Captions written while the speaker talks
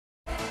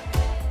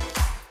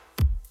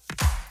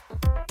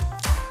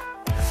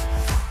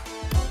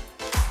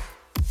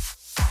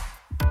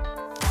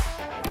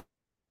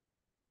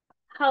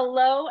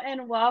Hello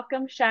and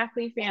welcome,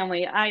 Shackley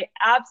family. I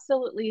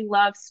absolutely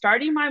love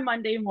starting my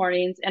Monday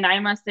mornings, and I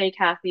must say,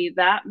 Kathy,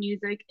 that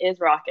music is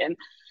rocking.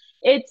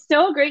 It's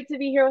so great to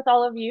be here with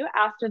all of you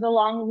after the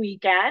long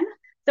weekend.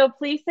 So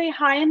please say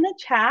hi in the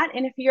chat,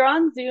 and if you're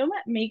on Zoom,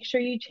 make sure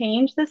you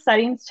change the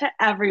settings to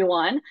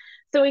everyone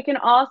so we can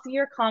all see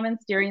your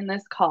comments during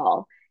this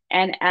call.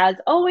 And as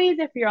always,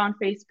 if you're on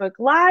Facebook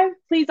Live,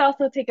 please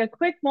also take a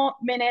quick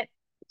minute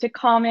to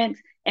comment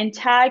and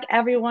tag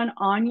everyone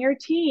on your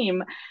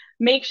team.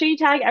 Make sure you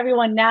tag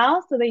everyone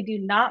now so they do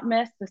not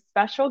miss the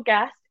special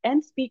guest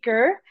and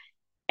speaker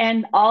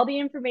and all the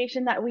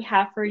information that we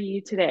have for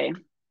you today.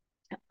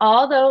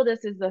 Although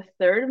this is the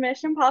third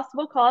Mission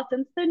Possible call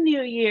since the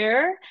new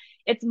year,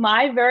 it's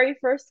my very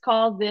first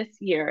call this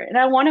year. And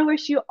I want to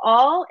wish you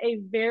all a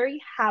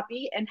very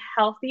happy and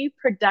healthy,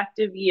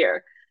 productive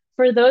year.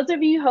 For those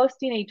of you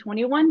hosting a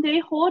 21-day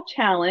whole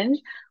challenge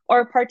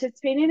or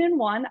participating in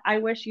one, I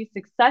wish you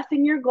success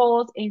in your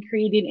goals in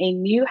creating a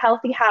new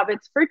healthy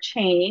habits for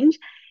change.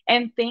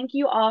 And thank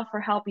you all for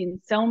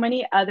helping so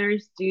many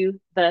others do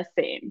the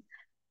same.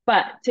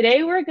 But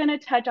today we're going to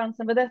touch on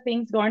some of the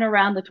things going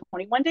around the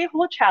 21-day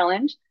whole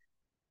challenge.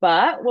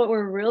 But what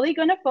we're really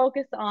going to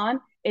focus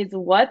on is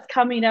what's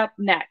coming up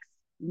next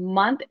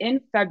month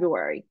in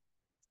February.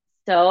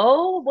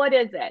 So, what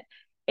is it?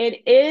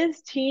 It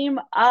is Team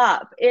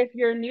Up. If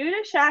you're new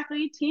to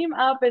Shackley, Team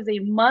Up is a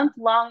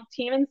month-long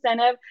team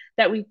incentive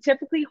that we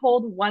typically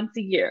hold once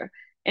a year.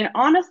 And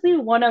honestly,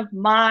 one of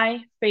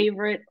my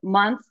favorite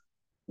months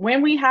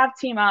when we have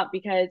Team Up,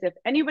 because if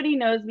anybody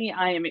knows me,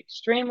 I am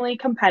extremely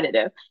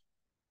competitive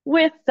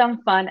with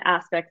some fun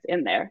aspects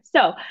in there.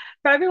 So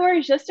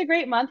February is just a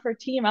great month for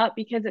Team Up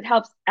because it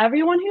helps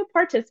everyone who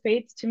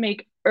participates to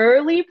make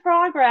early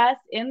progress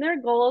in their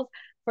goals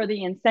for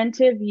the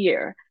incentive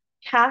year.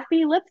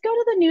 Kathy, let's go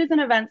to the news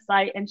and events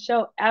site and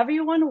show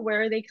everyone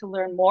where they can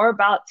learn more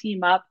about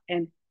Team Up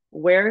and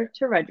where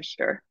to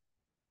register.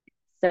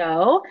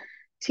 So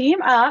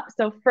Team Up.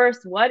 So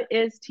first, what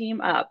is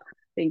Team Up?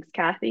 Thanks,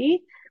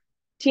 Kathy.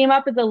 Team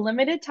Up is a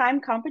limited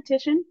time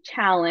competition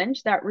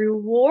challenge that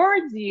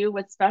rewards you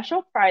with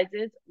special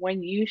prizes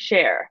when you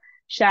share,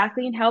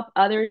 Shackley, and help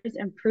others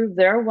improve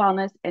their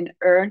wellness and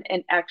earn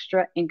an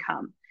extra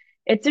income.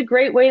 It's a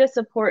great way to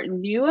support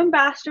new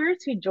ambassadors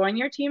who join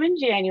your team in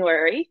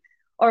January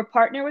or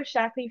partner with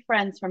Shackley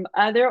friends from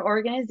other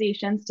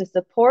organizations to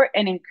support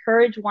and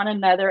encourage one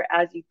another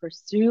as you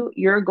pursue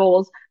your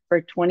goals for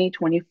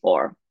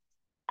 2024.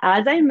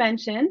 As I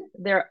mentioned,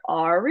 there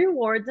are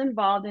rewards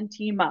involved in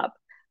Team Up.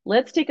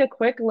 Let's take a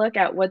quick look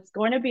at what's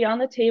going to be on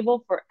the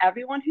table for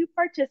everyone who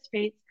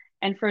participates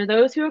and for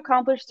those who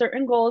accomplish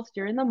certain goals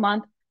during the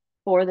month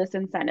for this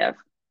incentive.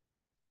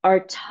 Our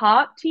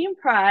top team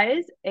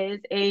prize is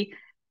a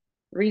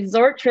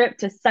resort trip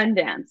to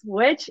Sundance,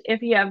 which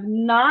if you have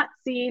not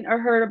seen or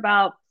heard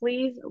about,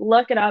 please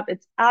look it up.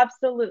 It's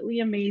absolutely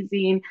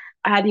amazing.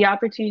 I had the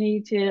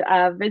opportunity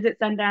to visit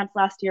Sundance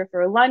last year for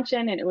a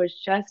luncheon, and it was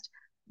just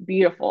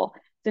beautiful.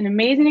 It's an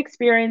amazing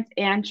experience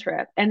and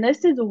trip. And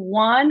this is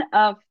one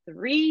of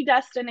 3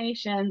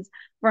 destinations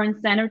for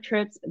incentive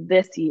trips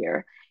this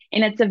year.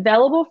 And it's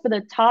available for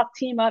the top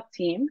Team Up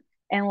team.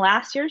 And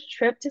last year's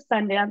trip to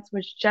Sundance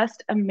was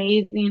just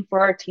amazing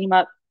for our Team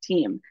Up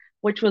team,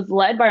 which was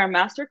led by our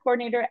master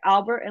coordinator,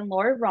 Albert and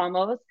Lori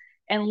Ramos.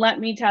 And let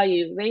me tell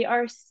you, they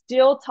are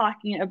still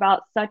talking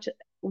about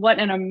what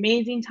an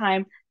amazing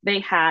time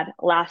they had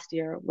last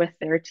year with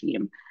their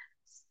team.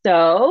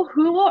 So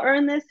who will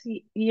earn this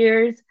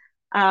year's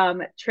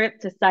trip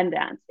to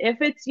Sundance?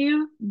 If it's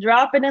you,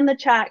 drop it in the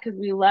chat because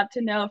we love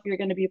to know if you're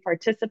going to be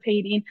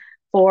participating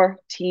for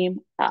Team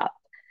Up.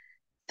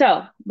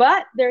 So,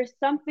 but there's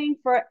something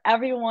for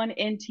everyone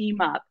in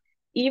Team Up.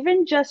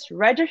 Even just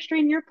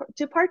registering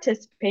to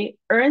participate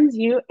earns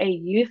you a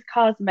youth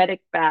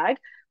cosmetic bag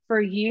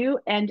for you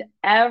and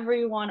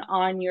everyone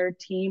on your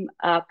Team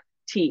Up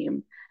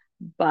team.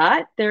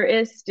 But there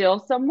is still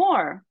some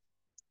more.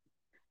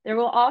 There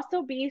will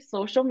also be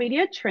social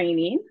media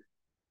training,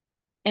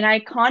 an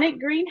iconic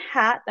green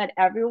hat that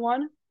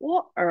everyone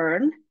will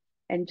earn.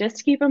 And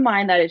just keep in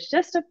mind that it's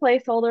just a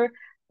placeholder.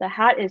 The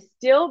hat is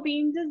still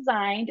being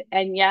designed,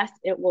 and yes,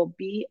 it will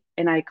be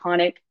an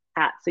iconic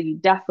hat. So you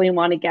definitely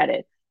want to get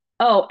it.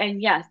 Oh,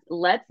 and yes,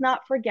 let's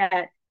not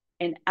forget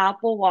an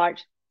Apple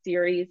Watch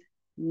Series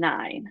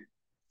 9.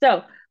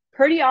 So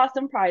pretty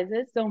awesome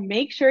prizes. So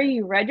make sure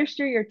you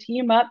register your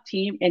Team Up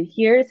team, and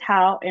here's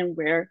how and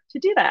where to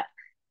do that.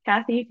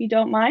 Kathy, if you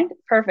don't mind.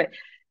 Perfect.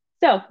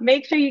 So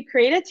make sure you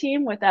create a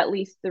team with at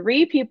least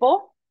 3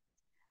 people.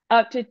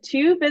 Up to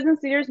 2 business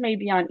leaders may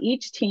be on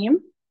each team.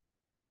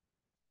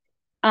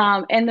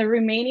 And the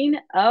remaining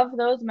of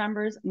those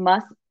members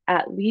must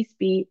at least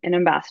be an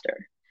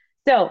ambassador.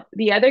 So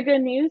the other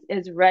good news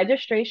is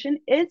registration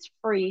is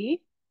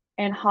free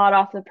and hot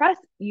off the press.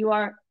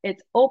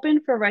 It's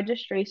open for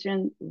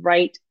registration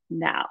right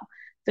now.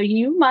 So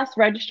you must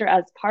register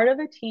as part of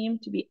a team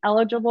to be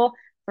eligible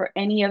for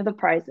any of the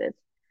prizes.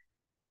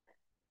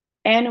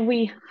 And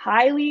we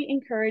highly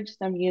encourage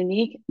some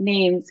unique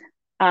names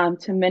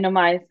to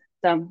minimize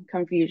some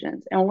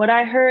confusions. And what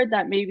I heard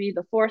that maybe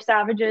the Four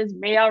Savages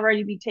may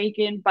already be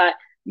taken, but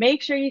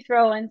make sure you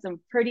throw in some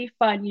pretty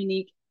fun,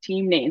 unique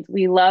team names.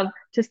 We love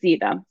to see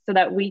them so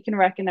that we can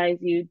recognize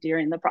you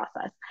during the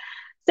process.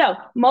 So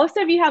most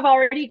of you have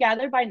already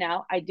gathered by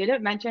now. I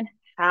didn't mention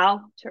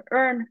how to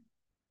earn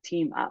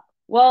Team Up.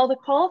 Well, the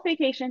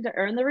qualification to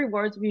earn the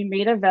rewards will be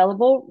made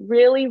available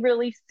really,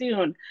 really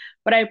soon.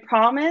 But I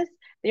promise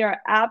they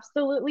are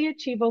absolutely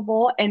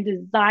achievable and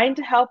designed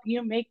to help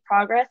you make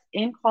progress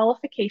in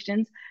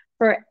qualifications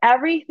for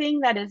everything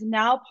that is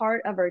now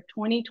part of our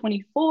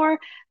 2024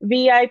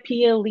 VIP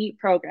Elite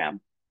program,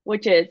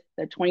 which is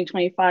the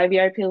 2025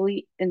 VIP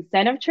Elite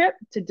incentive trip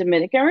to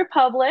Dominican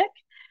Republic,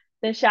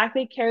 the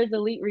Shaklee Cares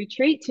Elite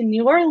Retreat to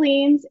New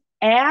Orleans,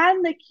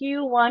 and the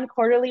Q1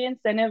 quarterly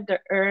incentive to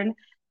earn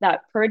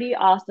that pretty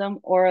awesome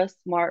Aura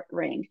Smart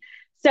Ring.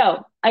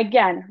 So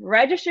again,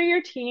 register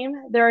your team.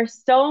 There are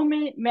so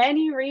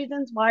many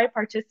reasons why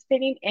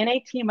participating in a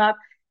team up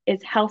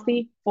is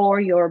healthy for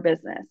your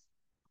business.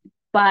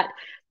 But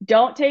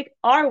don't take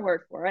our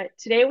word for it.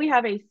 Today we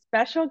have a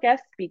special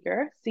guest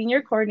speaker,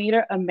 Senior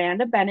Coordinator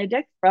Amanda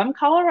Benedict from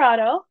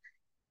Colorado.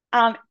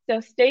 So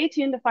stay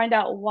tuned to find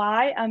out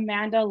why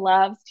Amanda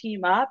loves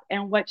Team Up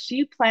and what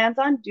she plans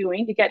on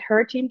doing to get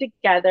her team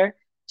together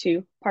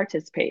to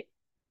participate.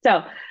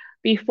 So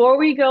before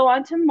we go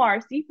on to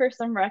Marcy for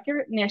some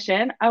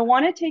recognition, I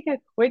want to take a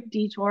quick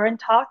detour and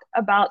talk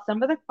about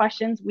some of the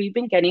questions we've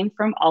been getting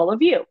from all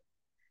of you.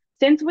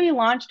 Since we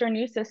launched our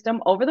new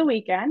system over the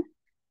weekend,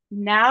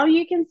 now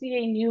you can see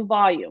a new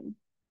volume,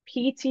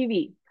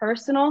 PTV,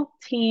 Personal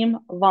Team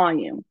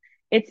Volume.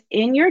 It's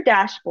in your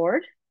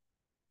dashboard,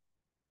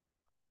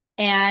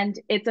 and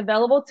it's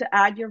available to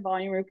add your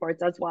volume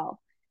reports as well.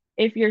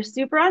 If you're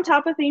super on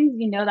top of things,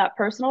 you know that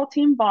Personal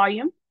Team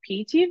Volume,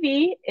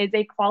 PTV, is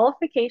a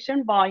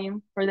qualification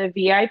volume for the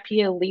VIP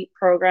Elite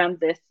program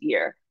this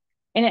year.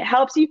 And it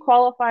helps you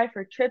qualify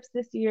for trips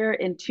this year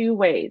in 2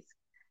 ways.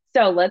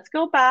 So let's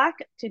go back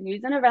to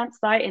News and Events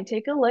site and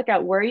take a look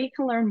at where you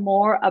can learn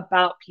more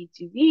about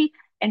PTV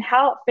and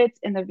how it fits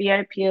in the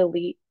VIP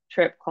Elite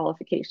trip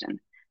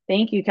qualification.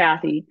 Thank you,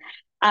 Kathy.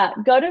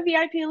 Go to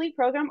VIP Elite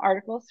Program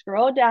article,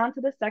 scroll down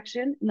to the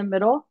section in the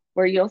middle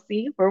where you'll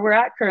see where we're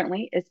at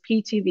currently is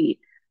PTV.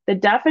 The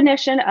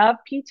definition of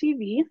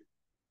PTV,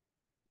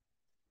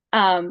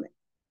 and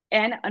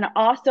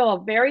also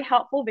a very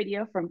helpful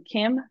video from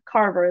Kim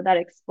Carver that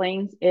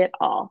explains it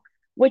all,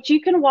 which you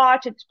can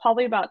watch. It's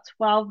probably about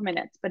 12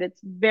 minutes, but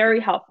it's very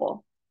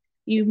helpful.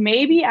 You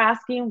may be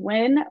asking,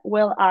 when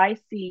will I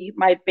see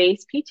my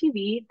base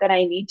PTV that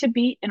I need to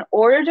beat in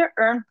order to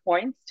earn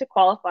points to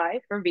qualify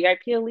for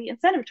VIP Elite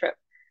Incentive Trip?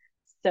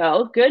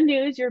 So good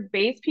news, your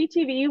base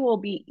PTV will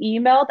be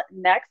emailed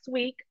next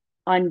week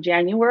on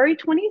January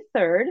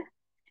 23rd,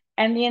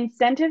 and the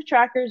incentive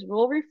trackers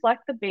will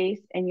reflect the base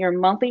and your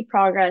monthly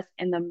progress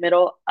in the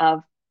middle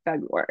of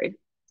February.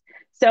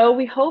 So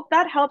we hope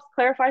that helps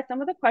clarify some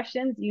of the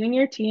questions you and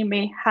your team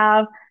may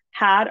have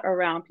had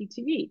around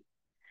PTV.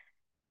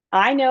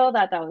 I know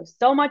that was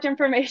so much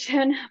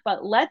information,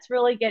 but let's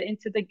really get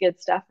into the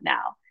good stuff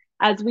now.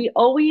 As we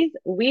always,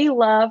 we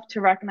love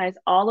to recognize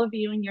all of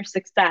you and your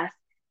success.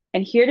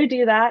 And here to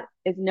do that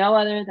is no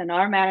other than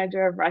our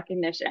manager of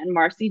recognition,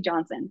 Marcy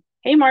Johnson.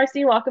 Hey,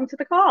 Marcy, welcome to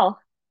the call.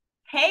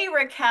 Hey,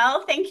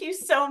 Raquel, thank you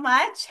so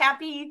much.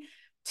 Happy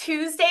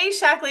Tuesday,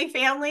 Shaklee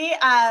family.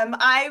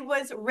 I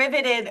was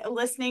riveted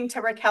listening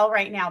to Raquel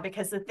right now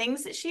because the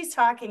things that she's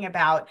talking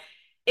about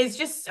is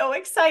just so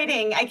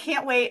exciting. I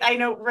can't wait. I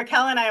know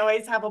Raquel and I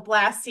always have a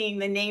blast seeing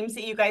the names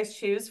that you guys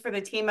choose for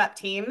the Team Up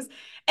teams,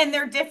 and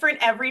they're different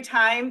every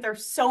time. They're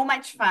so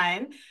much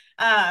fun.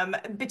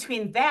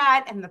 Between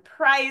that and the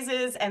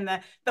prizes and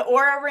the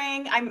Aura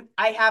ring,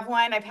 I have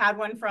one. I've had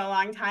one for a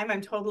long time. I'm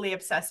totally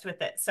obsessed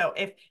with it. So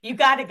if you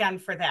got a gun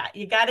for that,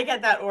 you got to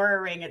get that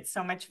Aura ring. It's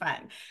so much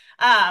fun.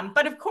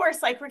 But of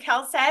course, like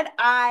Raquel said,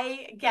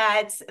 I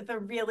get the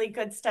really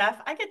good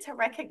stuff. I get to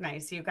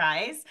recognize you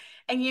guys.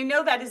 And you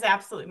know that is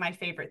absolutely my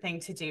favorite thing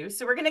to do.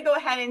 So we're going to go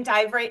ahead and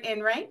dive right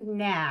in right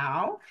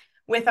now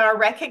with our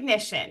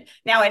recognition.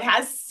 Now it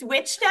has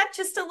switched up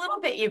just a little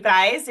bit, you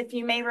guys. If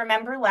you may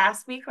remember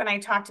last week when I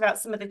talked about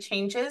some of the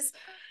changes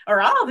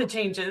or all the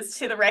changes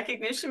to the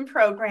recognition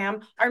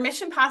program, our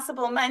Mission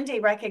Possible Monday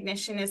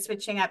recognition is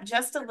switching up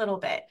just a little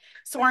bit.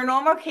 So our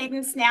normal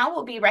cadence now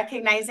will be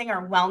recognizing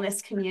our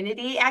wellness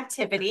community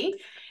activity,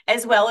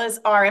 as well as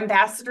our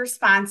ambassador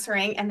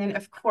sponsoring, and then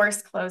of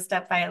course closed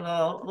up by a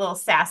little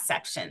SAS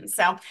section.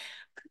 So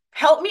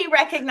help me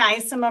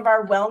recognize some of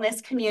our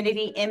wellness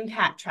community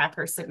impact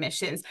tracker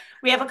submissions.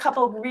 We have a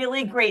couple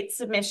really great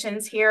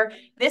submissions here.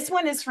 This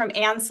one is from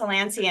Ann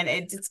Solanci, and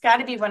it's got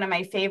to be one of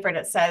my favorite.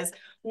 It says,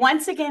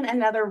 once again,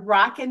 another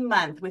rockin'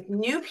 month with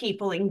new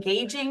people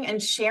engaging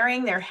and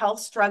sharing their health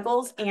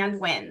struggles and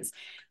wins.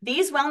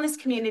 These wellness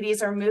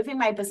communities are moving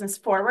my business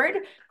forward,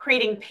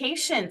 creating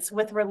patience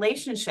with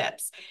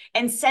relationships,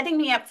 and setting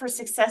me up for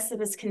success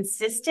that is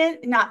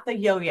consistent, not the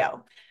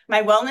yo-yo.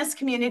 My wellness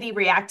community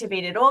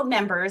reactivated old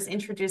members,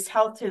 introduced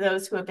health to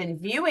those who have been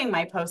viewing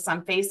my posts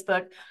on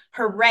Facebook.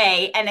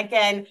 Hooray. And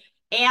again,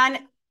 And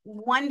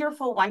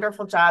wonderful,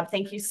 wonderful job.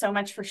 Thank you so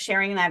much for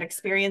sharing that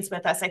experience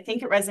with us. I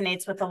think it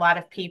resonates with a lot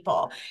of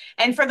people.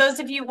 And for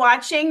those of you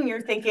watching,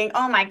 you're thinking,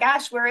 oh my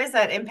gosh, where is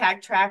that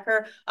impact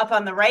tracker? Up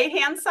on the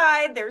right-hand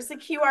side, there's the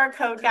QR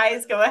code,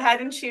 guys. Go ahead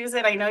and choose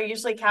it. I know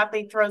usually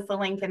Kathy throws the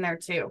link in there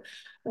too.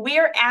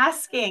 We're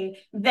asking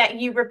that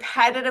you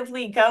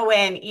repetitively go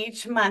in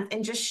each month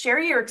and just share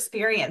your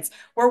experience.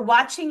 We're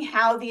watching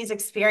how these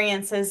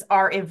experiences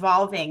are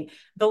evolving,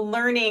 the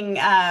learning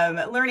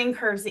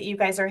curves that you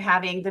guys are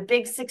having, the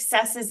big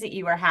successes that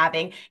you are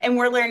having, and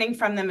we're learning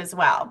from them as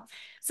well.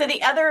 So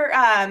the other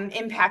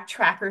impact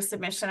tracker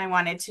submission I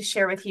wanted to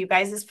share with you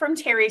guys is from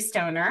Terry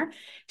Stoner.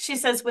 She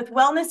says, with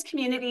wellness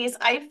communities,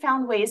 I've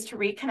found ways to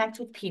reconnect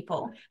with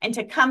people and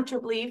to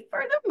comfortably,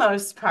 for the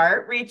most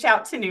part, reach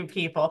out to new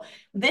people.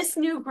 This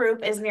new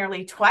group is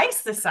nearly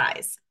twice the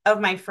size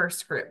of my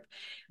first group.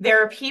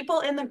 There are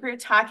people in the group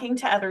talking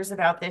to others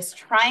about this,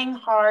 trying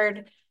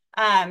hard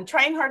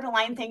to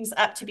line things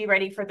up to be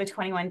ready for the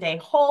 21-day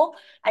whole.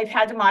 I've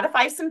had to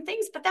modify some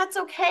things, but that's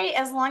okay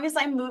as long as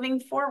I'm moving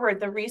forward.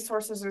 The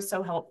resources are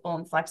so helpful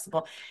and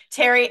flexible.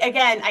 Terry,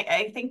 again,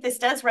 I think this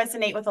does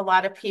resonate with a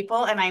lot of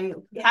people, and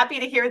I'm happy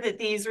to hear that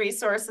these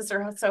resources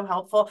are so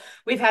helpful.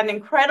 We've had an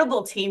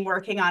incredible team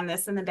working on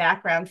this in the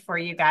background for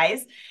you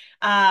guys.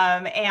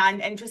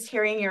 And just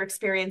hearing your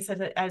experience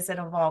as it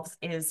evolves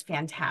is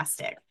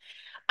fantastic.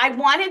 I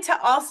wanted to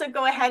also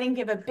go ahead and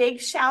give a big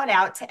shout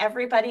out to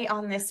everybody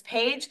on this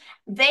page.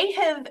 They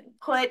have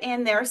put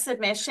in their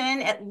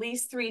submission at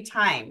least 3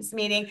 times,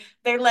 meaning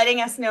they're letting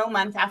us know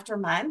month after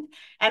month.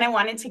 And I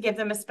wanted to give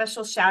them a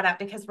special shout out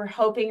because we're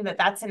hoping that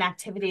that's an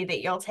activity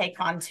that you'll take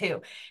on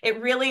too.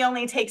 It really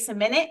only takes a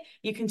minute.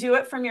 You can do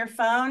it from your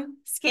phone,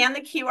 scan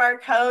the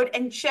QR code,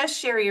 and just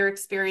share your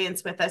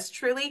experience with us.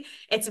 Truly,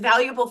 it's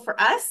valuable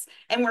for us,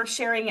 and we're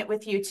sharing it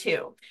with you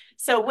too.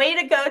 So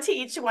way to go to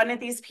each one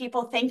of these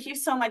people. Thank you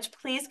so much.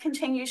 Please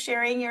continue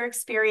sharing your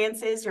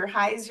experiences, your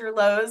highs, your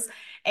lows,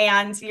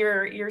 and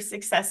your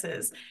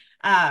successes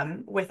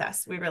with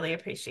us. We really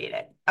appreciate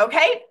it.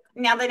 Okay,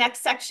 now the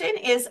next section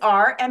is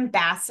our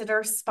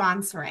ambassador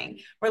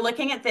sponsoring. We're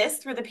looking at this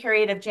through the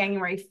period of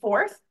January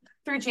 4th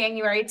through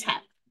January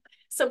 10th.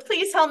 So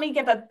please help me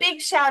give a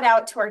big shout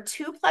out to our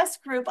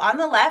 2+ group on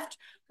the left,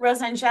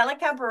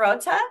 Rosangelica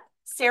Barota,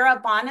 Sarah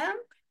Bonham,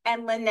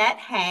 and Lynette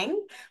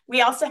Hang.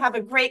 We also have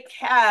a great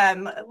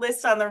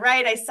list on the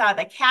right. I saw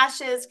the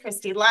Cashes,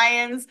 Christy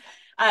Lyons,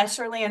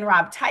 Shirley and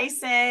Rob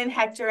Tyson,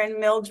 Hector and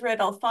Mildred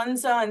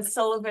Alfonso, and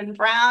Sullivan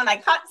Brown. I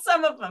caught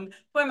some of them.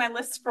 Boy, my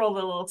list scrolled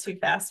a little too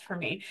fast for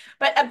me.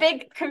 But a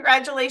big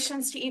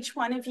congratulations to each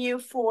one of you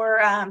for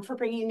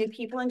bringing new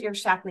people into your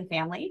Shaklee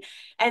family,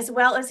 as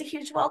well as a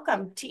huge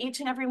welcome to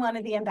each and every one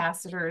of the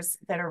ambassadors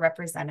that are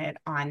represented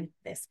on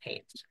this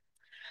page.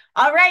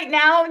 All right,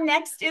 now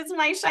next is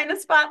my Shine a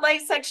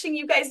Spotlight section.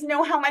 You guys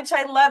know how much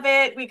I love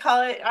it. We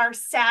call it our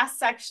sass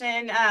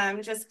section,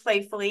 just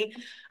playfully.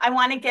 I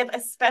want to give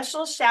a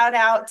special shout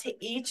out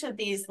to each of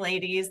these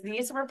ladies.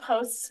 These were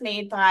posts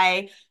made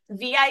by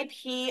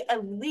VIP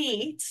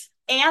Elite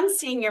and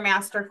Senior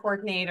Master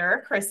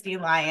Coordinator, Christy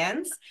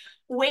Lyons.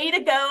 Way to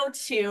go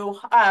to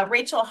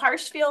Rachel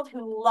Harshfield,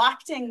 who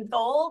locked in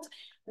gold.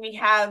 We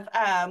have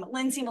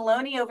Lindsay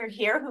Maloney over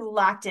here, who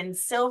locked in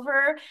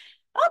silver.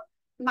 Oh,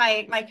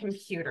 my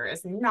computer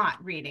is not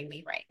reading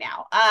me right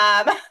now.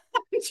 I'm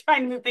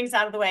trying to move things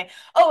out of the way.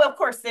 Oh, of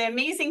course, the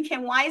amazing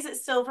Kim Wise at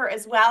silver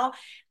as well.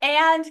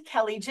 And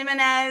Kelly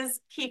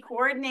Jimenez, key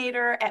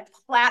coordinator at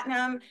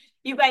platinum.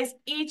 You guys,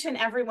 each and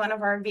every one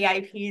of our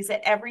VIPs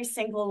at every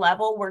single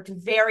level worked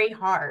very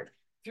hard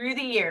through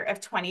the year of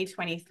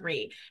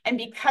 2023. And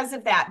because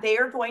of that, they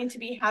are going to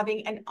be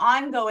having an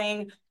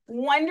ongoing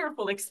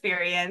wonderful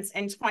experience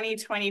in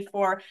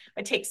 2024.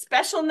 But take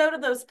special note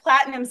of those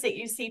platinums that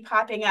you see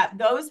popping up.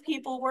 Those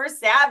people were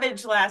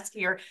savage last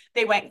year.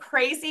 They went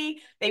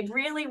crazy. They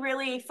really,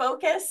 really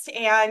focused,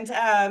 and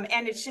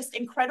it's just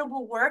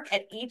incredible work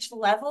at each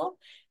level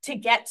to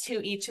get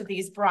to each of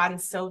these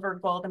bronze, silver,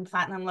 gold, and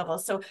platinum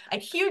levels. So a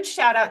huge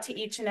shout out to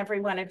each and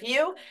every one of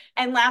you.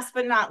 And last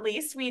but not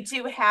least, we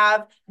do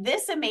have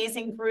this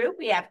amazing group.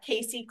 We have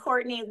Casey,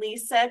 Courtney,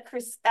 Lisa,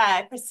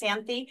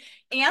 Chrysanthi,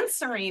 and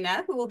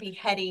Serena, who will be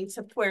heading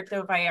to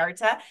Puerto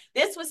Vallarta.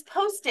 This was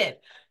posted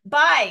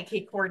by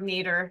key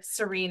coordinator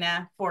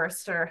Serena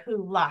Forrester,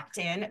 who locked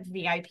in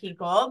VIP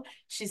Gold.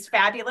 She's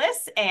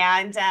fabulous,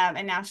 and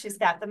now she's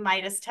got the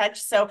Midas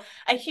touch. So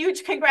a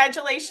huge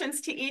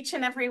congratulations to each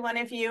and every one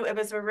of you. It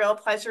was a real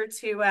pleasure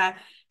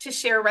to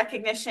share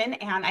recognition,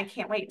 and I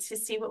can't wait to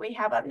see what we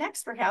have up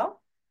next, Raquel.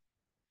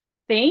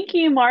 Thank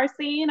you,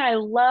 Marcy. And I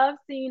love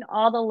seeing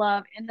all the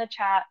love in the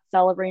chat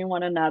celebrating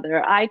one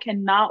another. I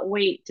cannot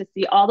wait to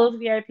see all those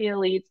VIP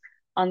elites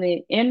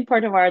in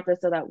Puerto Vallarta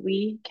so that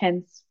we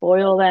can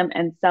spoil them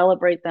and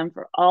celebrate them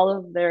for all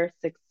of their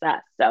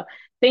success. So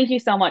thank you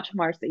so much,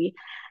 Marcy.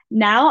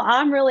 Now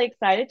I'm really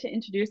excited to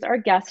introduce our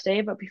guest today,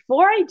 but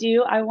before I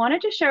do, I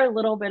wanted to share a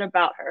little bit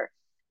about her.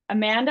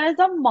 Amanda is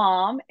a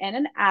mom and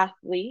an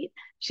athlete.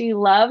 She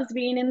loves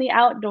being in the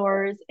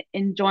outdoors,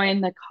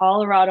 enjoying the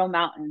Colorado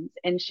mountains,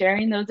 and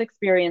sharing those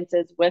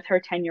experiences with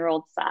her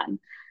 10-year-old son.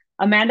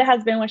 Amanda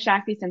has been with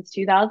Shaklee since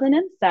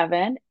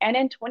 2007, and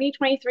in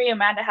 2023,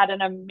 Amanda had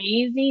an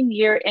amazing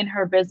year in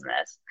her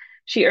business.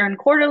 She earned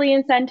quarterly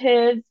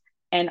incentives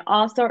and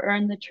also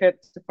earned the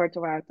trip to Puerto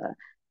Vallarta.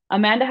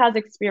 Amanda has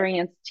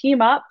experienced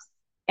team ups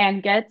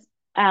and gets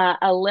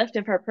a lift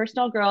of her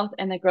personal growth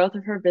and the growth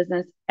of her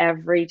business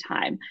every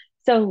time.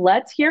 So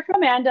let's hear from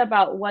Amanda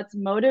about what's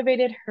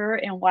motivated her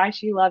and why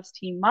she loves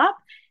Team Up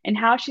and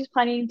how she's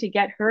planning to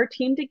get her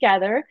team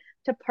together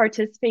to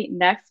participate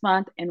next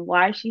month and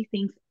why she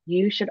thinks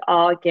you should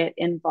all get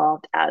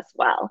involved as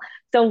well.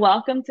 So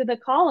welcome to the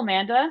call,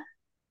 Amanda.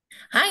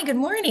 Hi, good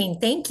morning.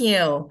 Thank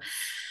you.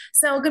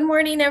 So, good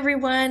morning,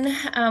 everyone.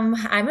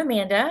 I'm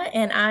Amanda,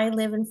 and I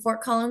live in Fort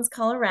Collins,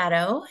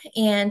 Colorado.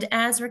 And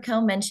as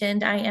Raquel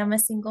mentioned, I am a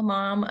single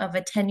mom of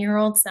a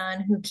 10-year-old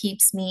son who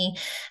keeps me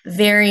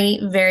very,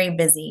 very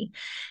busy.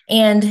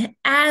 And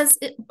as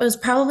it was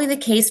probably the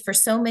case for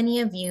so many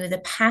of you, the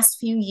past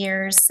few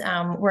years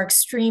were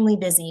extremely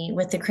busy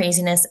with the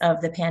craziness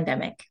of the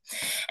pandemic.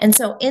 And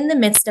so, in the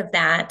midst of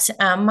that,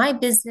 my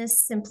business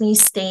simply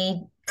stayed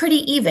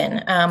pretty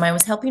even. I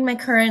was helping my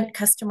current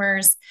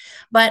customers,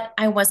 but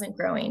I wasn't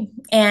growing.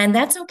 And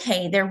that's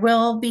okay. There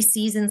will be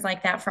seasons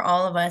like that for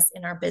all of us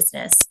in our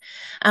business.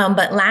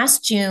 But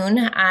last June,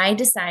 I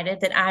decided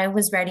that I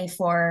was ready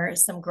for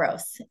some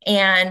growth.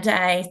 And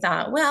I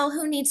thought, well,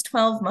 who needs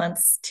 12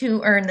 months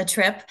to earn the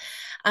trip?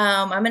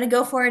 I'm going to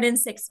go for it in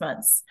 6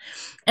 months.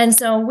 And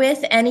so,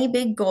 with any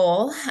big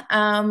goal,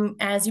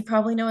 as you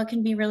probably know, it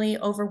can be really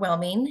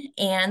overwhelming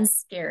and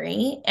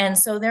scary. And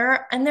so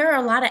there are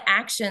a lot of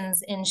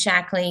actions in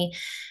Shaklee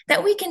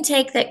that we can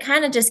take that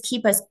kind of just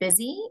keep us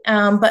busy,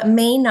 but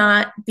may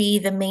not be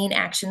the main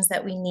actions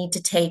that we need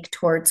to take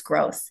towards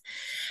growth.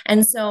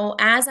 And so,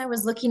 as I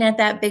was looking at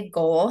that big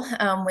goal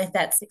with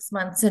that 6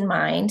 months in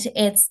mind,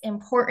 it's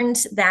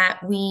important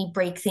that we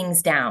break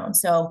things down.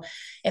 So,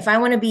 if I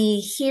want to be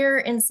here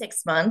in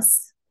 6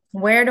 months,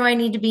 where do I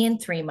need to be in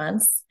 3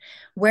 months?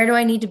 Where do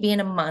I need to be in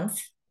a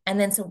month? And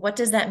then, so what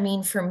does that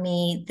mean for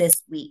me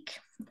this week?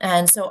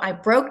 And so I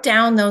broke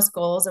down those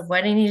goals of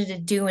what I needed to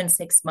do in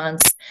 6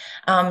 months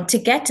to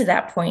get to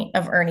that point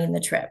of earning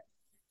the trip.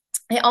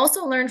 I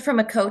also learned from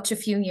a coach a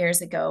few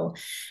years ago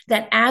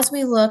that as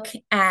we look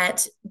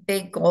at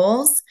big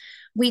goals,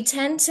 we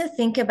tend to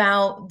think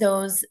about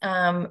those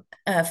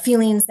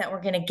feelings that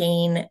we're going to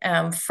gain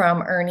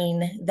from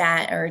earning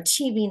that or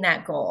achieving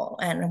that goal.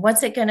 And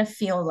what's it going to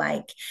feel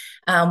like?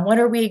 What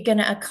are we going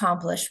to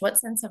accomplish? What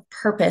sense of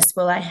purpose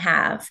will I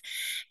have?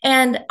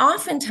 And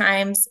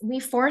oftentimes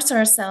we force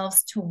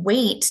ourselves to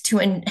wait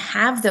to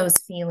have those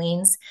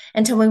feelings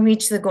until we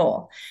reach the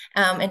goal,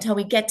 until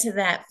we get to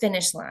that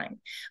finish line.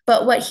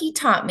 But what he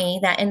taught me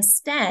that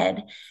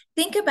instead,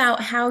 think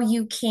about how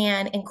you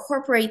can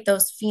incorporate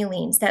those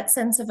feelings, that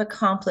sense of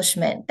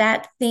accomplishment,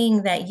 that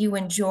thing that you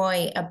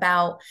enjoy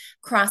about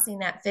crossing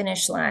that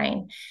finish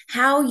line,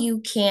 how you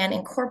can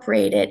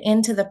incorporate it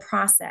into the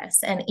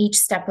process and each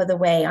step of the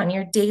way on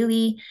your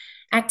daily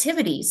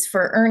activities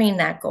for earning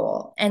that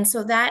goal. And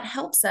so that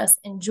helps us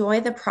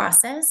enjoy the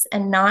process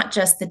and not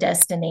just the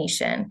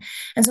destination.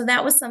 And so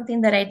that was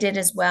something that I did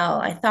as well.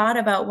 I thought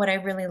about what I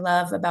really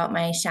love about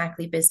my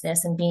Shaklee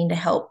business and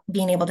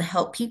being able to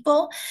help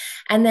people.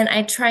 And then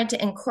I tried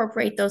to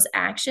incorporate those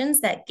actions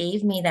that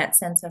gave me that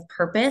sense of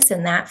purpose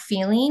and that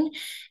feeling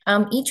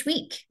each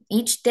week,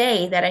 each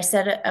day that I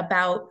set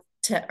about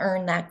to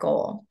earn that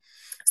goal.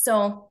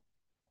 So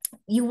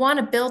you want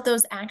to build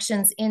those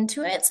actions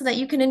into it so that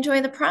you can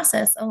enjoy the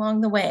process along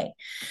the way.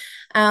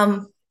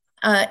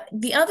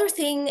 The other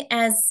thing,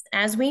 as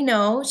we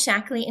know,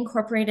 Shaklee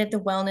incorporated the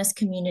wellness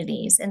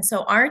communities. And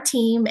so our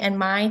team and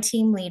my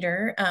team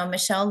leader,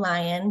 Michelle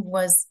Lyon,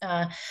 was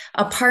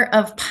a part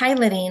of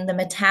piloting the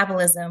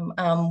metabolism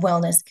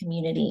wellness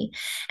community.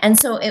 And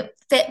so it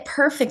fit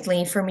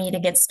perfectly for me to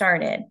get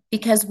started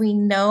because we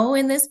know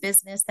in this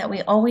business that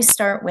we always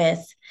start with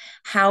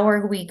how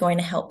are we going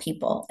to help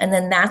people? And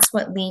then that's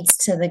what leads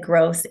to the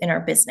growth in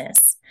our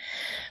business.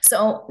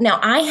 So now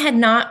I had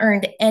not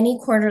earned any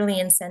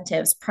quarterly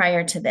incentives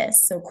prior to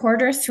this. So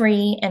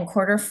Q3 and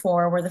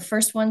Q4 were the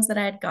first ones that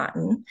I had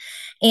gotten.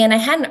 And I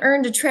hadn't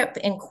earned a trip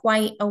in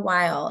quite a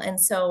while. And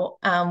so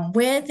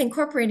with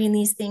incorporating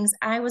these things,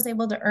 I was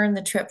able to earn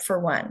the trip for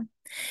one.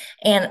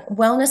 And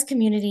wellness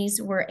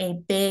communities were a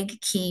big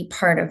key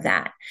part of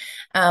that.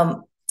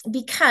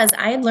 Because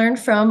I had learned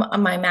from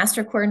my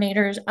master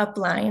coordinators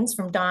uplines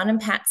from Dawn and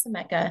Pat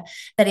Semeka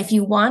that if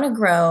you want to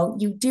grow,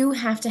 you do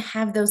have to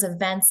have those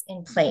events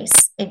in place.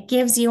 It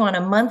gives you on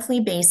a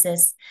monthly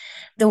basis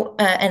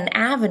an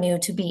avenue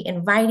to be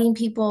inviting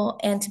people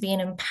and to be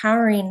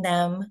empowering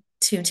them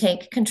to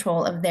take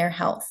control of their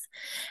health.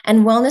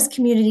 And wellness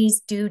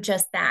communities do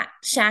just that.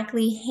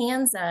 Shaklee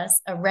hands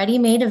us a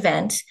ready-made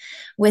event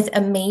with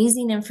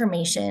amazing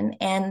information,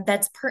 and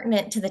that's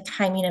pertinent to the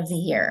timing of the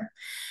year.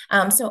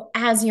 So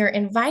as you're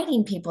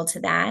inviting people to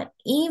that,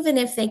 even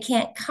if they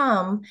can't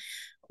come,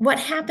 what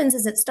happens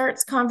is it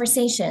starts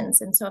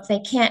conversations. And so if they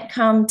can't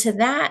come to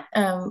that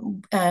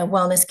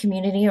wellness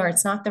community, or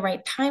it's not the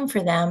right time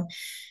for them,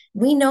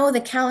 we know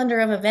the calendar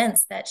of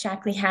events that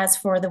Shaklee has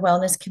for the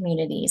wellness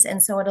communities.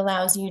 And so it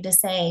allows you to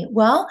say,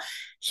 well,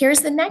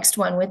 here's the next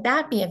one. Would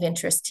that be of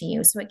interest to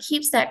you? So it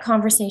keeps that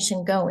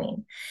conversation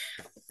going.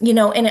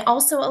 And it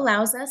also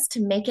allows us to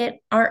make it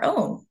our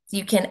own.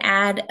 You can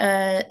add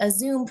a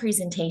Zoom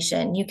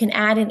presentation. You can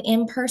add an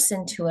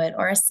in-person to it,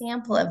 or a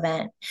sample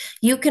event.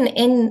 You can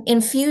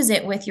infuse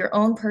it with your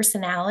own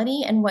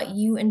personality and what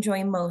you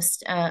enjoy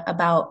most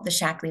about the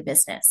Shaklee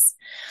business.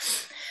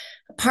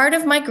 Part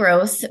of my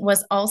growth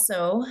was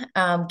also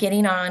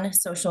getting on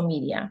social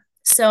media.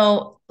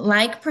 So,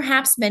 like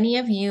perhaps many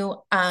of you,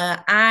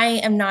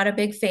 I am not a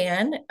big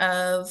fan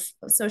of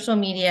social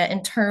media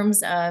in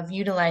terms of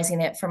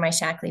utilizing it for my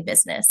Shaklee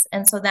business.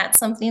 And so that's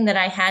something that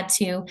I had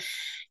to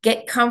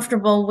get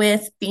comfortable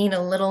with, being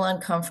a little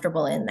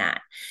uncomfortable in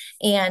that.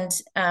 And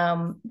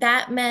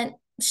that meant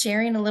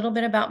sharing a little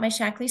bit about my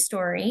Shaklee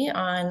story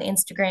on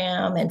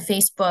Instagram and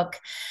Facebook.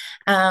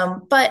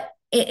 But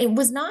it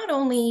was not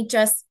only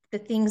just the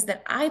things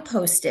that I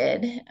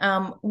posted.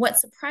 What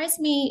surprised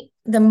me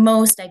the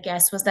most, I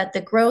guess, was that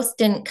the growth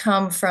didn't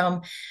come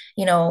from,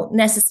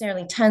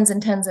 necessarily tons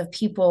and tons of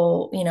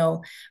people,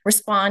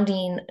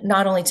 responding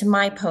not only to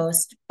my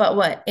post, but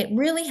what it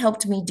really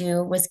helped me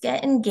do was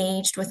get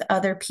engaged with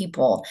other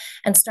people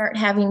and start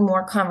having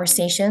more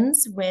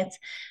conversations with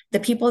the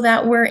people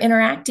that were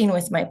interacting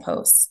with my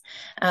posts,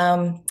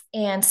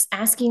 and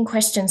asking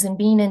questions and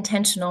being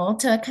intentional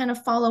to kind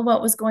of follow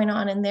what was going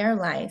on in their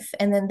life.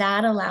 And then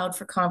that allowed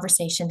for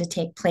conversation to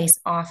take place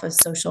off of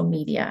social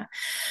media.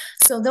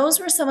 So those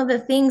were some of the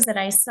things that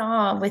I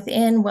saw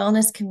within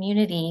wellness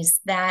communities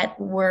that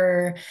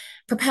were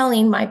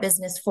propelling my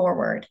business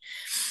forward.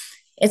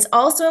 It's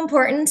also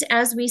important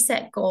as we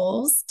set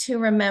goals to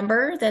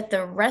remember that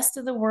the rest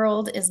of the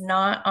world is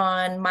not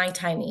on my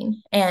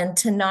timing, and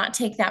to not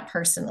take that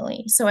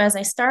personally. So as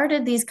I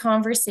started these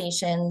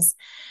conversations,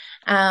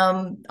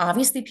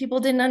 obviously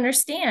people didn't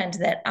understand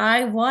that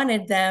I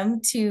wanted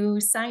them to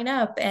sign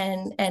up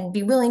and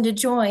be willing to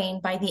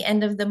join by the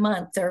end of the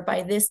month or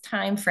by this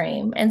time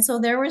frame. And so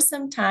there were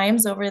some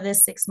times over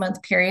this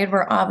 6-month period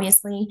where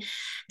obviously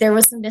there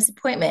was some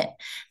disappointment.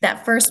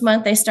 That first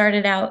month I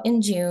started out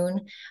in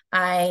June,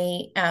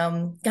 I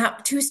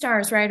got 2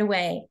 stars right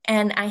away,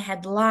 and I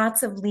had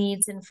lots of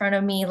leads in front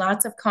of me,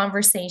 lots of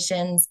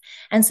conversations.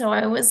 And so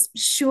I was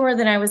sure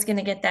that I was going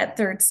to get that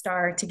 3rd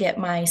star to get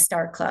my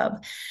star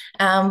club.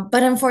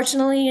 But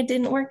unfortunately, it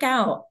didn't work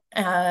out.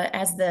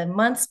 As the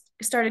months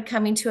started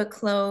coming to a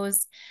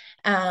close,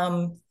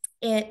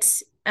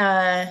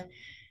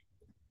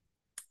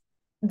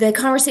 the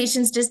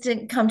conversations just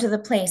didn't come to the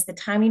place. The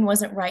timing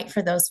wasn't right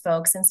for those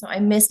folks. And so I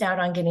missed out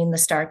on getting the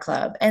Star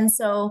Club. And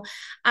so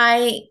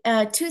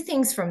 2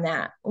 things from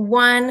that.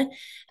 One,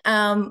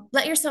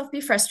 let yourself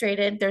be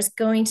frustrated. There's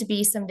going to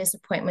be some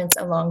disappointments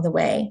along the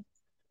way.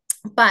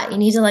 But you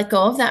need to let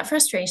go of that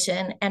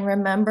frustration and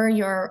remember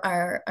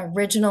our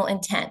original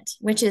intent,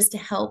 which is to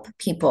help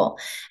people.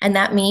 And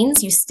that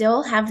means you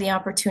still have the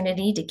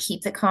opportunity to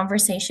keep the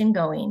conversation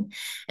going.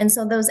 And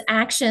so those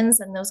actions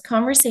and those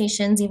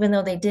conversations, even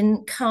though they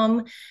didn't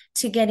come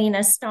to getting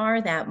a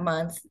star that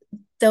month,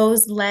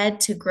 those led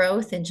to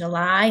growth in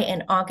July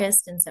and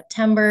August and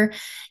September,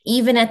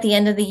 even at the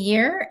end of the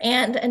year.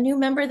 And a new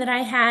member that I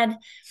had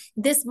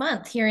this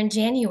month here in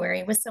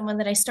January was someone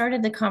that I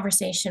started the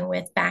conversation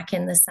with back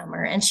in the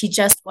summer, and she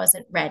just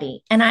wasn't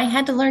ready. And I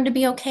had to learn to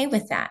be okay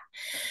with that.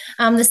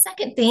 The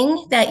second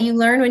thing that you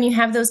learn when you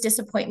have those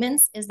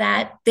disappointments is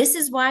that this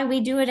is why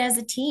we do it as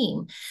a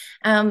team.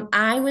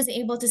 I was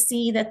able to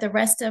see that the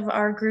rest of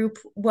our group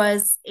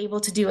was able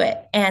to do it,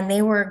 and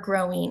they were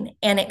growing,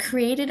 and it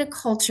created a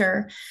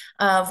culture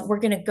of we're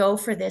going to go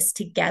for this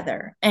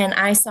together. And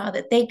I saw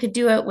that they could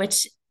do it,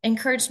 which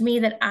encouraged me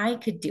that I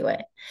could do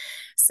it.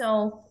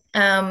 So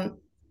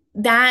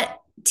that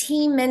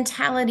team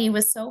mentality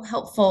was so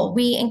helpful.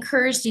 We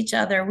encouraged each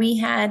other. We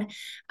had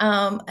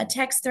a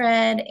text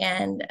thread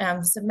and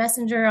some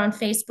messenger on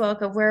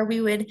Facebook of where we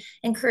would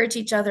encourage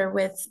each other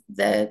with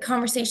the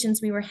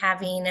conversations we were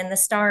having and the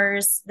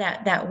stars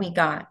that we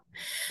got.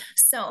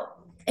 So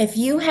if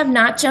you have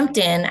not jumped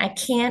in, I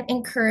can't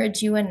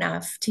encourage you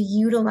enough to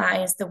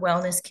utilize the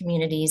wellness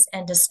communities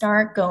and to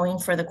start going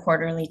for the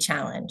quarterly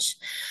challenge.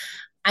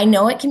 I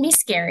know it can be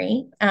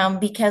scary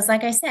because,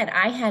 like I said,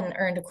 I hadn't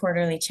earned a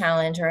quarterly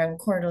challenge or a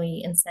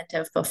quarterly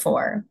incentive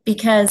before.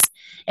 Because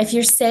if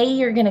you say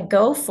you're going to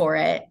go for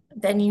it,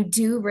 then you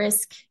do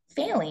risk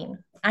failing.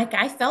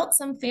 I felt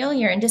some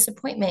failure and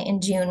disappointment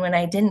in June when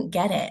I didn't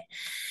get it.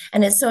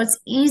 And so it's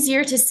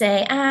easier to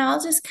say,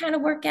 I'll just kind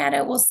of work at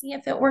it. We'll see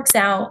if it works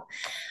out.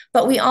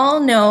 But we all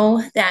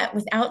know that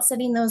without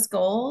setting those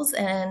goals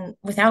and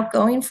without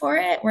going for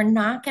it, we're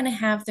not going to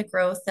have the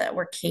growth that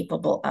we're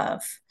capable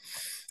of.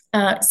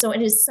 So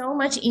it is so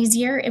much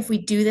easier if we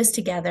do this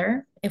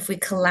together. if we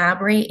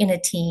collaborate in a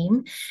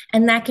team.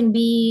 And that can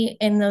be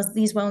in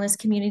these wellness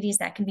communities,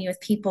 that can be with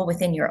people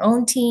within your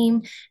own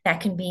team, that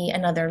can be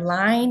another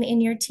line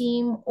in your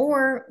team,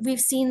 or we've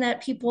seen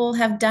that people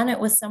have done it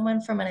with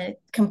someone from a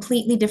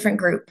completely different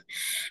group.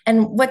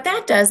 And what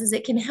that does is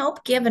it can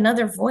help give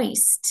another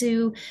voice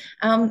to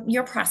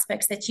your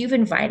prospects that you've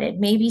invited.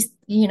 Maybe,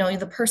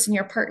 the person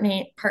you're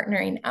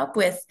partnering up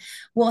with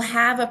will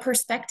have a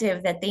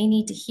perspective that they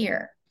need to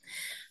hear.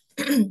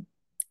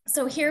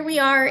 So here we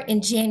are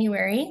in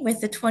January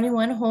with the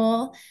 21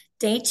 whole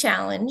day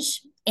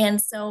challenge.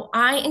 And so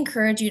I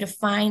encourage you to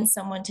find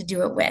someone to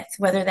do it with,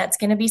 whether that's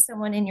going to be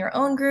someone in your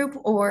own group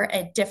or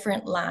a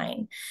different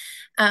line.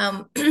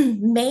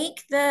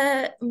 Make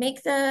the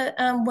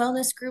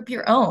wellness group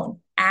your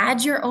own.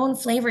 Add your own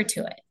flavor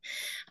to it.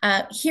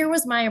 Here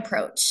was my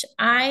approach.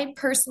 I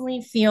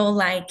personally feel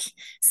like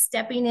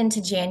stepping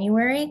into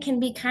January can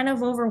be kind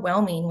of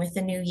overwhelming with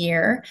the new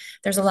year.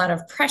 There's a lot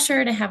of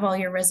pressure to have all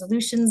your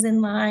resolutions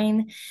in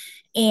line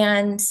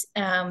and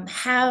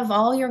have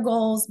all your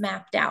goals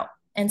mapped out.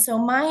 And so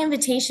my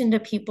invitation to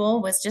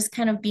people was just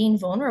kind of being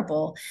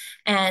vulnerable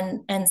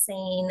and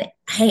saying,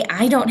 hey,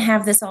 I don't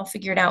have this all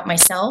figured out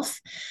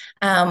myself.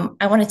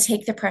 I want to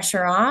take the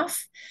pressure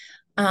off.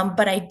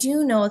 But I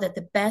do know that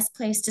the best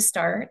place to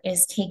start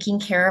is taking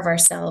care of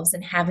ourselves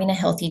and having a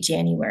healthy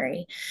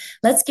January.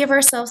 Let's give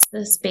ourselves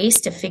the space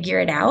to figure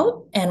it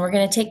out. And we're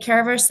going to take care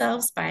of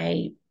ourselves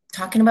by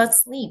talking about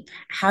sleep,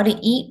 how to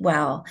eat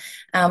well,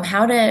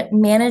 how to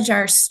manage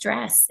our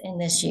stress in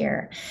this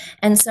year.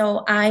 And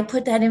so I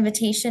put that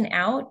invitation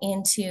out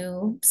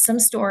into some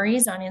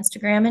stories on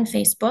Instagram and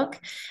Facebook,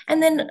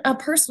 and then a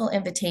personal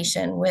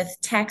invitation with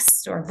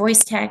text or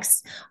voice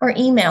text or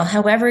email,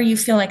 however you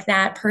feel like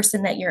that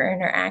person that you're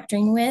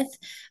interacting with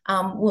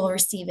will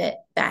receive it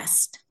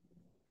best.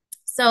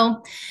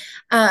 So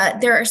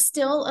there are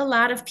still a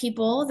lot of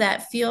people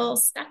that feel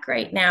stuck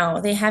right now.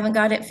 They haven't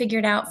got it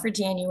figured out for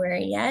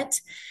January yet.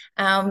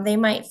 They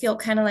might feel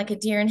kind of like a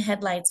deer in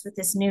headlights with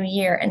this new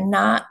year and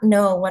not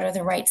know what are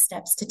the right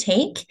steps to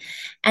take.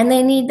 And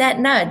they need that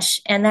nudge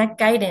and that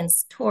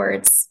guidance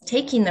towards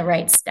taking the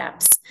right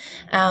steps,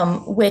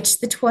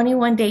 which the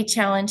 21-day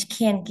challenge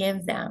can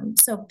give them.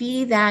 So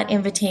be that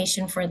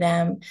invitation for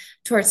them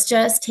towards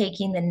just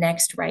taking the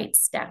next right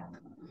step.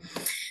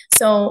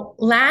 So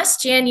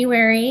last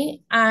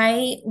January,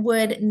 I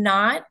would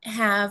not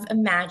have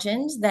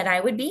imagined that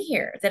I would be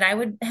here, that I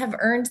would have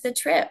earned the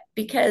trip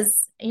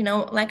because,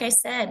 like I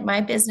said,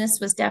 my business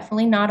was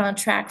definitely not on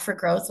track for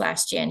growth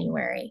last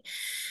January.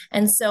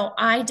 And so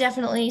I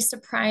definitely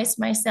surprised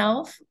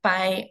myself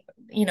by,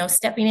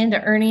 stepping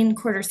into earning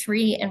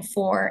Q3 and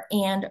Q4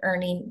 and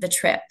earning the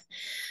trip.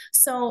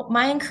 So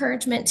my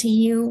encouragement to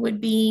you would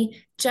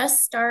be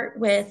just start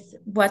with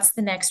what's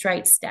the next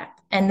right step.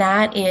 And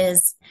that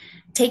is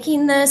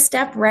taking the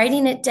step,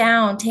 writing it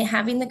down,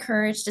 having the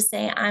courage to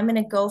say, I'm going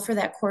to go for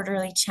that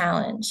quarterly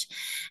challenge.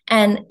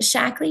 And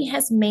Shaklee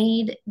has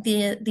made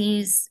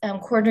these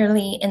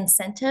quarterly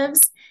incentives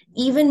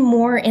even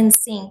more in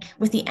sync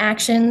with the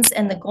actions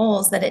and the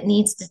goals that it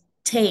needs to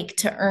take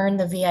to earn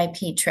the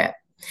VIP trip.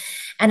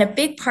 And a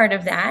big part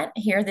of that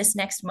here this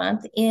next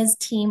month is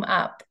Team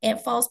Up.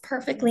 It falls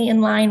perfectly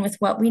in line with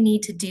what we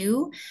need to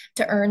do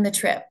to earn the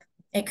trip.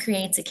 It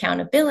creates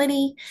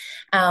accountability.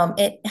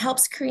 It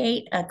helps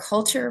create a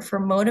culture for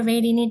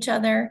motivating each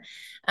other,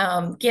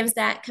 gives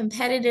that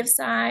competitive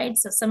side.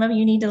 So some of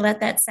you need to let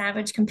that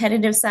savage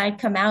competitive side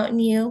come out in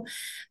you.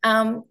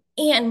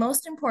 And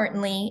most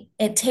importantly,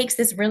 it takes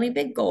this really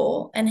big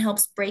goal and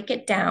helps break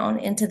it down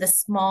into the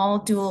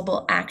small,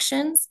 doable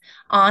actions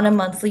on a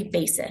monthly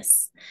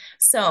basis.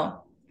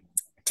 So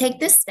take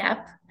this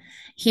step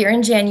here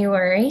in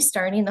January,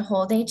 starting the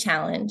whole day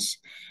challenge,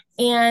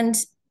 and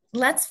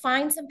let's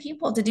find some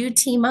people to do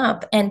Team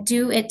Up and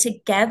do it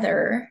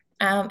together.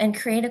 And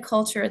create a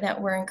culture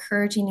that we're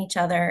encouraging each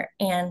other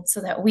and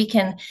so that we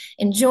can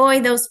enjoy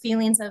those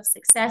feelings of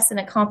success and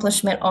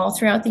accomplishment all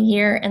throughout the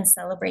year and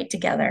celebrate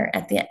together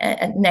at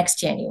next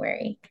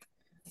January.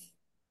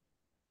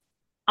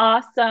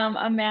 Awesome,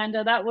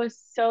 Amanda. That was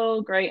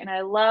so great. And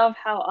I love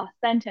how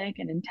authentic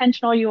and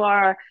intentional you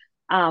are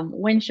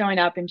when showing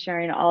up and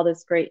sharing all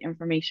this great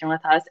information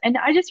with us. And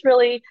I just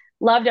really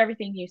loved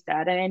everything you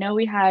said. And I know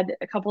we had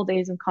a couple of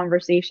days of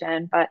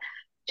conversation, but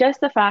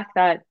just the fact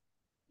that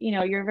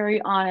you're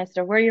very honest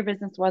of where your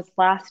business was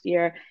last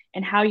year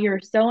and how you're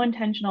so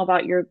intentional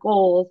about your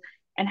goals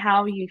and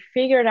how you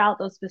figured out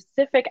those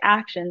specific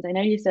actions. I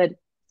know you said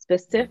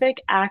specific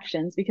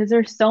actions because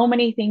there's so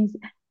many things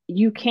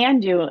you can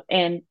do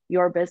in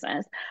your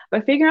business,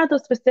 but figuring out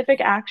those specific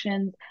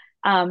actions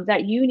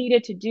that you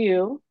needed to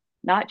do,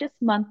 not just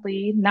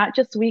monthly, not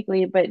just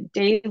weekly, but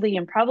daily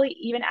and probably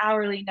even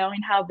hourly, knowing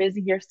how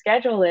busy your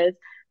schedule is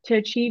to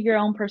achieve your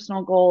own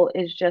personal goal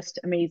is just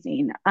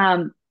amazing.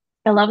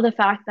 I love the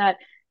fact that,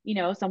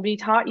 somebody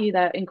taught you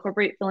that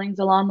incorporate feelings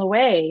along the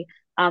way,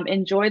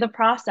 enjoy the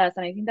process.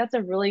 And I think that's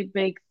a really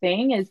big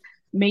thing is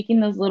making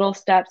those little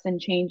steps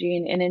and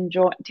changing and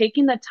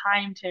taking the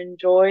time to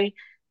enjoy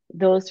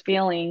those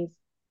feelings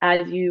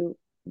as you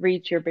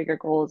reach your bigger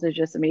goals is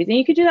just amazing.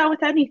 You could do that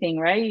with anything,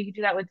 right? You could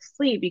do that with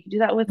sleep. You could do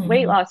that with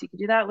weight Mhm. loss. You could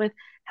do that with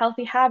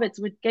healthy habits,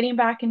 with getting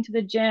back into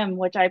the gym,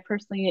 which I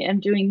personally am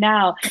doing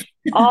now.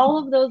 All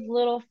of those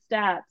little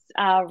steps,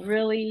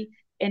 really,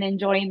 in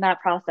enjoying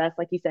that process,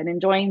 like you said,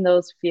 enjoying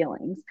those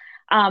feelings.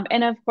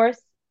 And of course,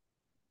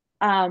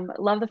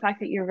 love the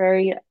fact that you're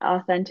very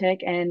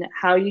authentic and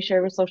how you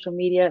share with social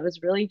media. It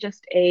was really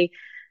just a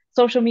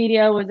social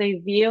media was a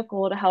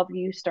vehicle to help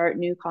you start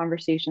new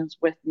conversations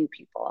with new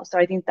people. So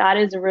I think that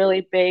is a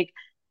really big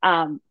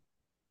um,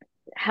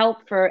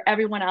 help for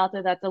everyone out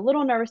there that's a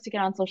little nervous to get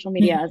on social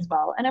media as Mhm.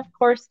 well. And of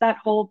course, that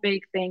whole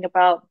big thing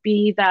about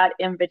be that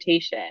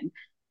invitation.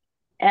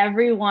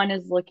 Everyone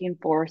is looking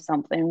for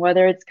something,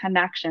 whether it's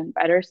connection,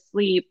 better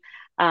sleep,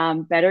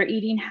 better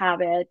eating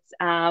habits,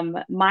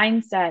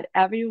 mindset.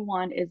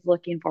 Everyone is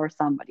looking for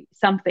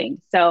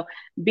something. So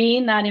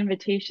being that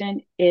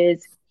invitation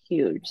is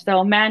huge. So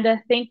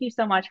Amanda, thank you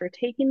so much for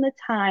taking the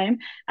time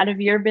out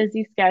of your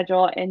busy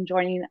schedule and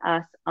joining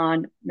us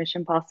on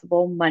Mission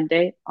Possible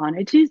Monday on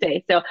a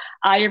Tuesday. So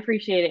I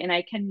appreciate it. And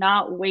I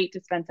cannot wait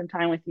to spend some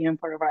time with you in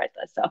Puerto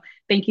Vallarta. So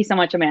thank you so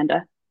much,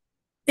 Amanda.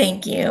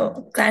 Thank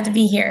you. Glad to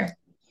be here.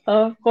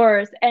 Of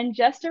course. And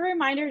just a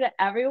reminder to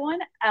everyone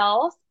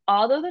else,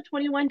 although the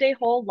 21-day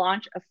hold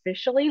launched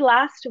officially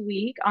last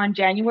week on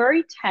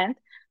January 10th,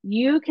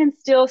 you can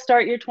still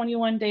start your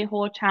 21-day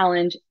hold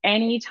challenge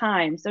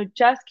anytime. So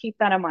just keep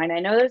that in mind. I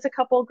know there's a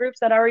couple of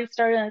groups that already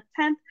started on the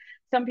 10th.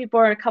 Some people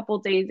are a couple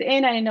days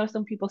in. I know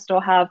some people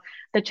still have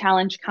the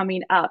challenge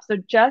coming up. So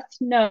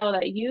just know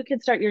that you can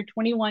start your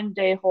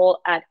 21-day hold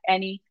at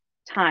any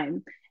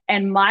time.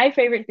 And my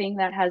favorite thing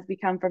that has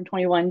become from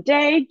 21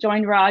 Day,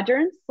 join Roger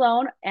and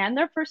Sloan and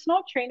their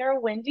personal trainer,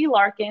 Wendy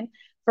Larkin,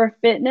 for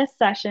fitness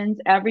sessions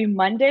every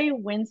Monday,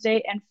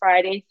 Wednesday, and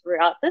Friday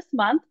throughout this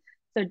month.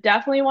 So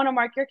definitely want to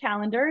mark your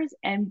calendars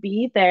and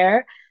be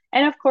there.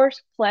 And of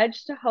course,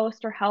 pledge to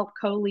host or help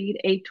co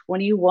lead a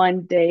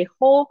 21-day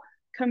whole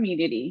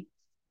community.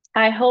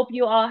 I hope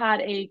you all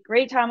had a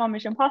great time on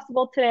Mission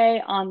Possible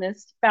today on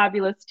this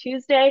fabulous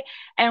Tuesday,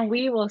 and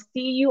we will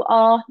see you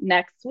all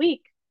next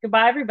week.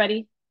 Goodbye,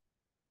 everybody.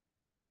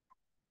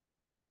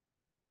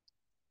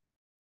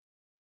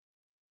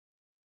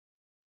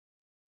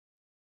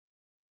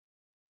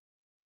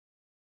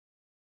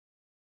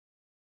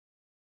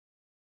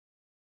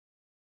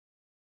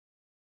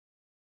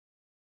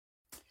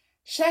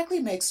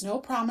 Shaklee makes no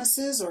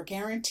promises or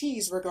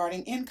guarantees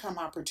regarding income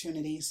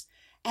opportunities,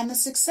 and the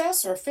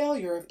success or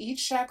failure of each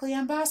Shaklee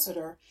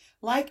ambassador,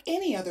 like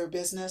any other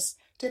business,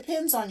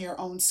 depends on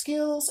your own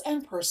skills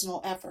and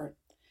personal effort.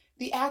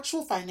 The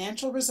actual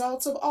financial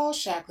results of all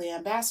Shaklee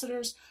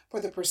ambassadors for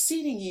the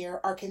preceding year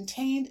are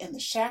contained in the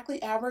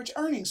Shaklee Average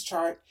Earnings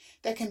Chart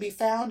that can be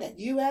found at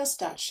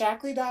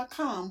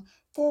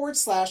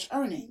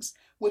us.shaklee.com/earnings,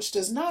 which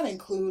does not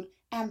include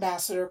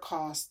ambassador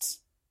costs.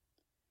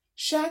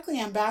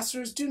 Shaklee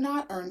ambassadors do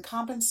not earn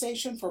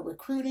compensation for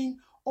recruiting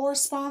or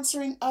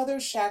sponsoring other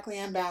Shaklee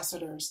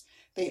ambassadors.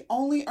 They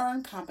only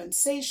earn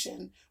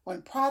compensation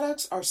when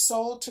products are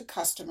sold to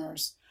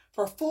customers.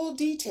 For full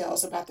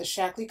details about the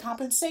Shaklee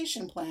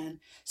compensation plan,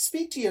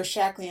 speak to your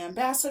Shaklee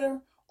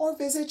ambassador or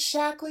visit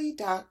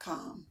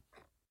shaklee.com.